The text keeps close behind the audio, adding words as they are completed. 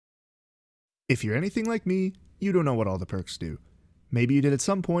If you're anything like me, you don't know what all the perks do. Maybe you did at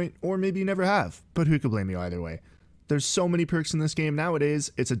some point, or maybe you never have, but who could blame you either way? There's so many perks in this game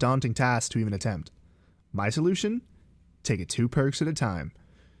nowadays, it's a daunting task to even attempt. My solution? Take it 2 perks at a time.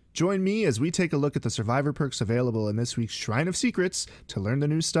 Join me as we take a look at the survivor perks available in this week's Shrine of Secrets to learn the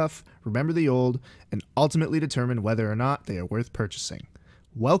new stuff, remember the old, and ultimately determine whether or not they are worth purchasing.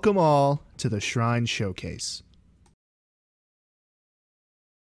 Welcome all to the Shrine Showcase.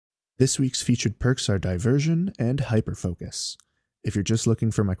 This week's featured perks are Diversion and Hyperfocus. If you're just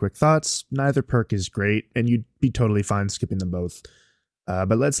looking for my quick thoughts, neither perk is great, and you'd be totally fine skipping them both.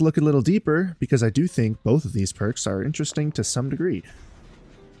 But let's look a little deeper, because I do think both of these perks are interesting to some degree.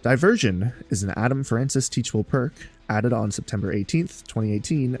 Diversion is an Adam Francis teachable perk added on September 18th,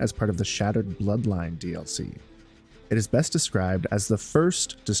 2018 as part of the Shattered Bloodline DLC. It is best described as the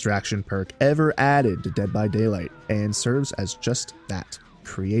first distraction perk ever added to Dead by Daylight, and serves as just that,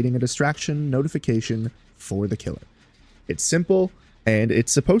 creating a distraction notification for the killer. It's simple, and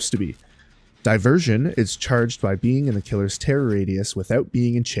it's supposed to be. Diversion is charged by being in the killer's terror radius without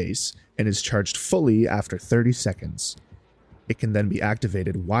being in chase, and is charged fully after 30 seconds. It can then be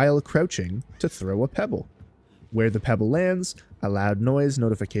activated while crouching to throw a pebble. Where the pebble lands, a loud noise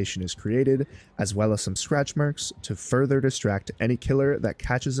notification is created, as well as some scratch marks to further distract any killer that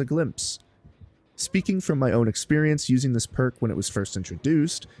catches a glimpse. Speaking from my own experience using this perk when it was first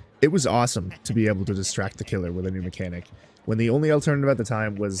introduced, it was awesome to be able to distract the killer with a new mechanic, when the only alternative at the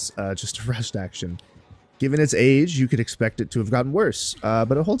time was just a rushed action. Given its age, you could expect it to have gotten worse,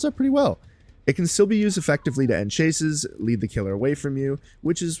 but it holds up pretty well. It can still be used effectively to end chases, lead the killer away from you,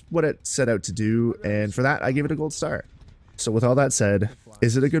 which is what it set out to do, and for that I give it a gold star. So with all that said,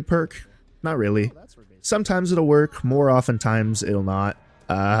 is it a good perk? Not really. Sometimes it'll work, more oftentimes it'll not.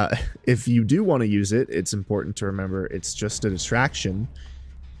 If you do want to use it, it's important to remember it's just a distraction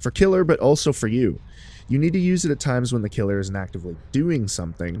for killer, but also for you. You need to use it at times when the killer isn't actively doing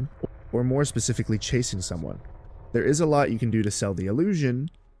something, or more specifically chasing someone. There is a lot you can do to sell the illusion,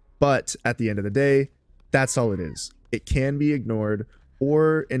 but at the end of the day, that's all it is. It can be ignored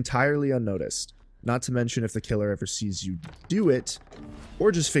or entirely unnoticed. Not to mention if the killer ever sees you do it,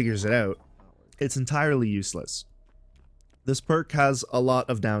 or just figures it out, it's entirely useless. This perk has a lot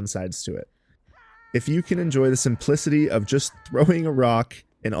of downsides to it. If you can enjoy the simplicity of just throwing a rock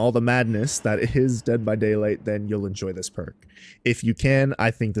and all the madness that is Dead by Daylight, then you'll enjoy this perk. If you can, I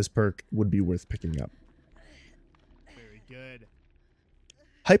think this perk would be worth picking up. Very good.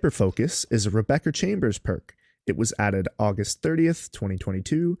 Hyperfocus is a Rebecca Chambers perk. It was added August 30th,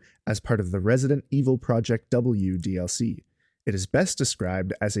 2022 as part of the Resident Evil Project W DLC. It is best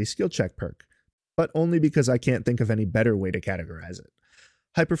described as a skill check perk, but only because I can't think of any better way to categorize it.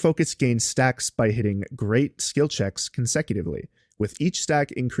 Hyperfocus gains stacks by hitting great skill checks consecutively, with each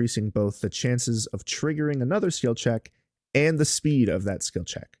stack increasing both the chances of triggering another skill check and the speed of that skill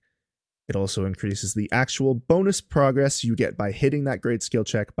check. It also increases the actual bonus progress you get by hitting that great skill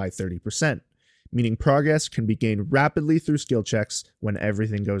check by 30%, meaning progress can be gained rapidly through skill checks when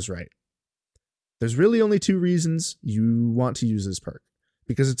everything goes right. There's really only 2 reasons you want to use this perk,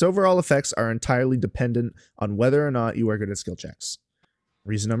 because its overall effects are entirely dependent on whether or not you are good at skill checks.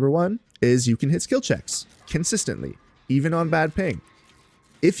 Reason number 1 is you can hit skill checks consistently, even on bad ping.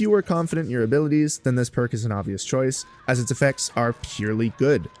 If you are confident in your abilities, then this perk is an obvious choice, as its effects are purely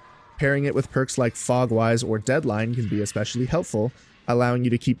good. Pairing it with perks like Fogwise or Deadline can be especially helpful, allowing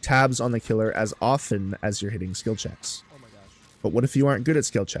you to keep tabs on the killer as often as you're hitting skill checks. Oh my gosh. But what if you aren't good at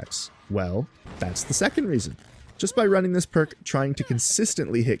skill checks? Well, that's the second reason. Just by running this perk trying to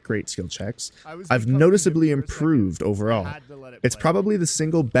consistently hit great skill checks, I've noticeably improved overall. It's probably the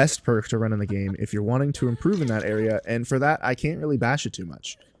single best perk to run in the game if you're wanting to improve in that area, and for that I can't really bash it too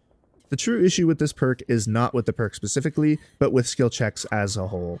much. The true issue with this perk is not with the perk specifically, but with skill checks as a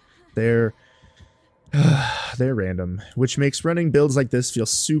whole. They're random, which makes running builds like this feel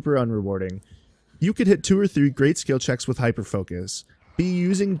super unrewarding. You could hit 2 or 3 great skill checks with Hyperfocus, be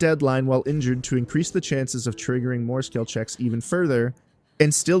using Deadline while injured to increase the chances of triggering more skill checks even further,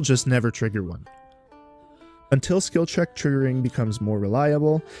 and still just never trigger one. Until skill check triggering becomes more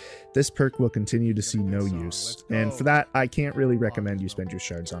reliable, this perk will continue to see no use, and for that, I can't really recommend you spend your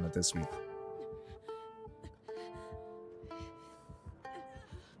shards on it this week.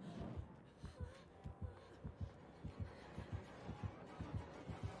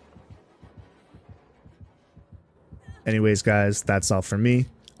 Anyways, guys, that's all from me.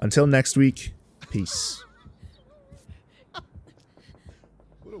 Until next week, peace.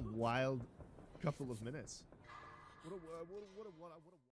 What a wild couple of minutes. What a